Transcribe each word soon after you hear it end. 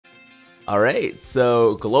Alright,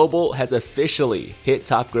 so Global has officially hit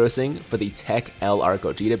top grossing for the Tech LR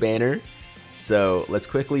Gogeta banner. So let's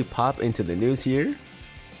quickly pop into the news here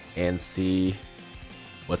and see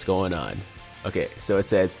what's going on. Okay, so it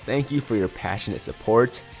says, thank you for your passionate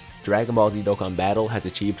support. Dragon Ball Z Dokkan Battle has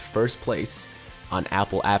achieved first place on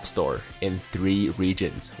Apple App Store in 3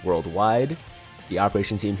 regions worldwide. The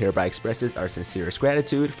operation team hereby expresses our sincerest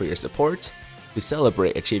gratitude for your support. To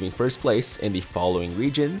celebrate achieving first place in the following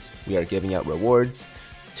regions, we are giving out rewards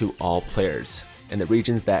to all players. And the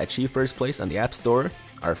regions that achieve first place on the App Store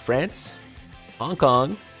are France, Hong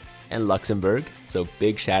Kong, and Luxembourg. So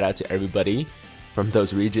big shout out to everybody from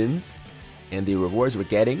those regions. And the rewards we're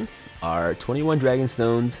getting are 21 Dragon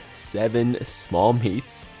Stones, 7 Small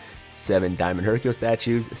Meats, 7 Diamond Hercule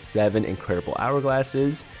statues, 7 Incredible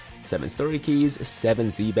Hourglasses, 7 Story Keys, 7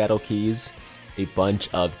 Z Battle Keys, a bunch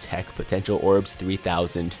of Tech Potential Orbs,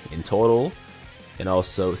 3,000 in total, and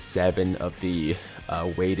also 7 of the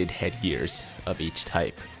weighted headgears of each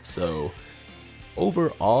type. So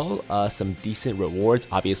overall, some decent rewards.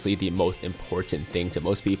 Obviously, the most important thing to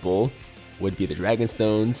most people would be the Dragon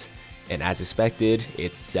Stones, and as expected,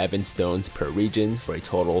 it's 7 stones per region for a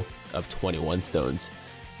total of 21 stones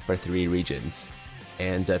for 3 regions.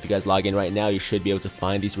 And if you guys log in right now, you should be able to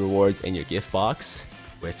find these rewards in your gift box,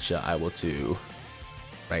 which I will do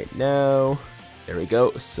right now. There we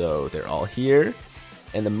go. So they're all here.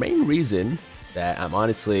 And the main reason that I'm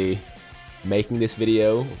honestly making this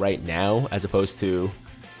video right now, as opposed to,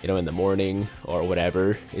 you know, in the morning or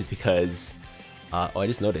whatever, is because, oh, I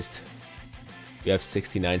just noticed we have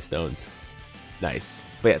 69 stones. Nice.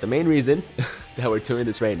 But yeah, the main reason that we're doing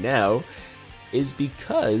this right now is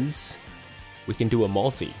because we can do a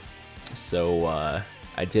multi. So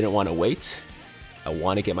I didn't want to wait. I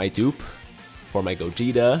want to get my dupe for my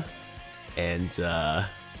Gogeta, and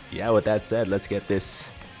yeah, with that said, let's get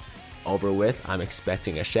this over with. I'm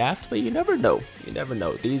expecting a shaft, but you never know. You never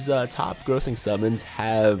know. These top grossing summons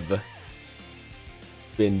have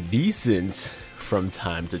been decent from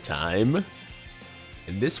time to time,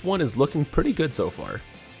 and this one is looking pretty good so far.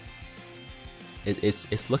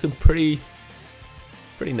 It's looking pretty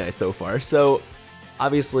nice so far. So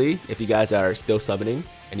obviously, if you guys are still summoning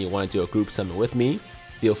and you want to do a group summon with me,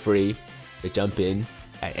 feel free to jump in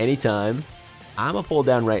at any time. I'm a pull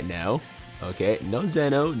down right now. Okay, no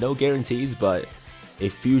Zeno, no guarantees, but a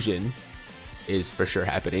fusion is for sure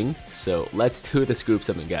happening. So let's do this group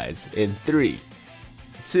summon, guys. In 3,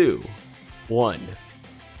 2, 1,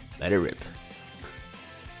 let it rip.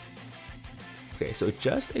 Okay, so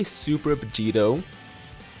just a Super Vegito,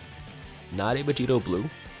 not a Vegito Blue.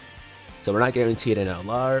 So we're not guaranteed an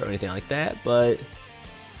LR or anything like that, but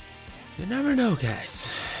you never know,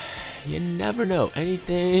 guys. You never know.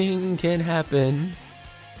 Anything can happen.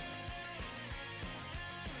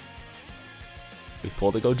 We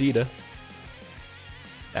pulled the Gogeta.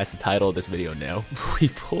 That's the title of this video now. We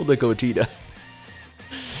pulled the Gogeta.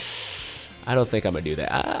 I don't think I'm gonna do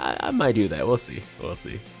that. I might do that. We'll see. We'll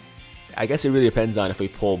see. I guess it really depends on if we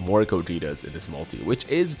pull more Gogetas in this multi, which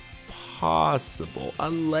is possible.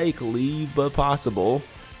 Unlikely, but possible.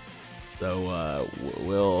 So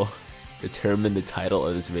we'll determine the title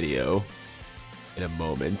of this video in a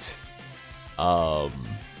moment. I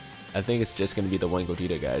think it's just gonna be the one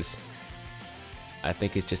Gogeta, guys. I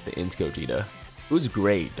think it's just the Int Gogeta, who's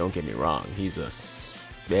great, don't get me wrong. He's a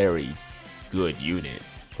very good unit,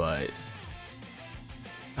 but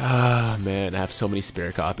man, I have so many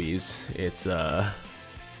spare copies. It's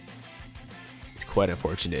quite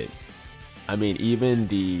unfortunate. I mean, even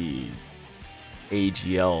the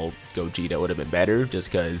AGL Gogeta would have been better,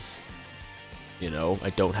 just because, you know,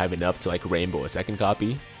 I don't have enough to like rainbow a second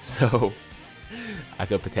copy, so I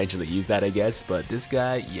could potentially use that, I guess. But this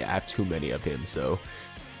guy, yeah, I have too many of him, so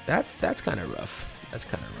that's kind of rough. That's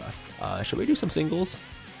kind of rough. Should we do some singles?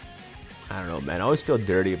 I don't know, man. I always feel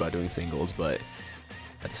dirty about doing singles, but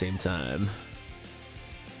at the same time,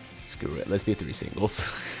 screw it. Let's do 3 singles.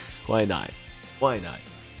 Why not? Why not?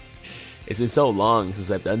 It's been so long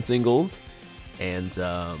since I've done singles, and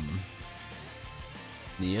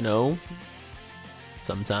you know,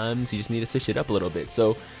 sometimes you just need to switch it up a little bit.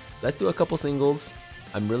 So let's do a couple singles.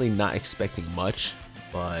 I'm really not expecting much,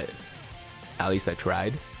 but at least I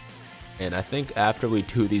tried. And I think after we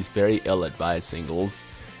do these very ill-advised singles,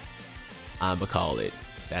 I'm gonna call it.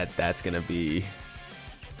 That's gonna be.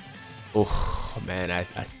 Oh man, I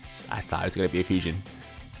thought it was gonna be a fusion.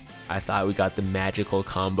 I thought we got the magical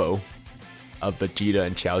combo of Vegeta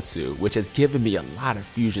and Chaozu, which has given me a lot of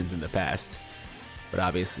fusions in the past, but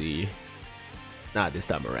obviously not this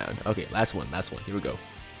time around. Okay, last one. Here we go.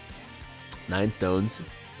 9 stones.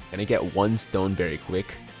 Gonna get 1 stone very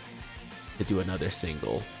quick. to do another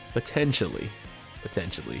single, potentially,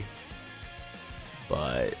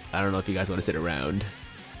 but I don't know if you guys want to sit around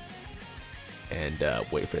and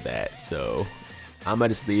wait for that. So I might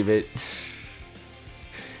just leave it.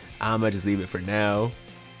 I might just leave it for now.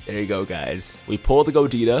 There you go, guys. We pulled the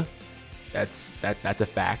Gogeta. That's a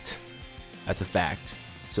fact. That's a fact.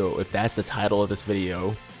 So if that's the title of this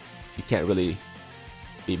video, you can't really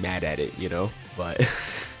be mad at it, you know? But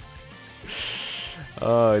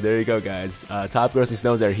oh, there you go, guys. Top grossing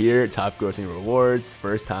snows are here. Top grossing rewards.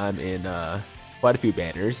 First time in quite a few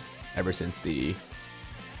banners ever since the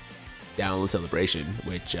download celebration,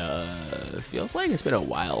 which feels like it's been a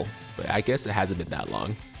while, but I guess it hasn't been that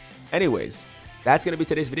long. Anyways, that's gonna be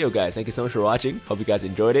today's video, guys. Thank you so much for watching. Hope you guys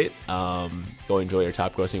enjoyed it. Go enjoy your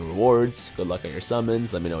top grossing rewards. Good luck on your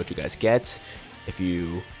summons. Let me know what you guys get if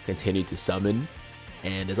you continue to summon.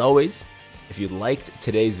 And as always, if you liked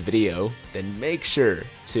today's video, then make sure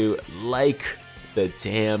to like the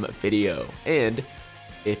damn video. And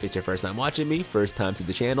if it's your first time watching me, first time to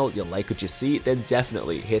the channel, you like what you see, then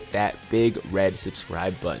definitely hit that big red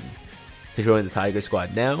subscribe button to join the Tiger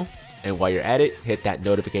Squad now. And while you're at it, hit that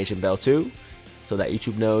notification bell too, so that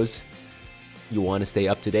YouTube knows you want to stay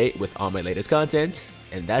up to date with all my latest content.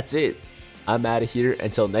 And that's it. I'm out of here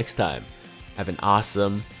until next time. Have an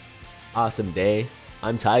awesome day.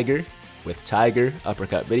 I'm Tiger with Tiger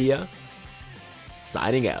Uppercut Video,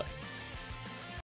 signing out.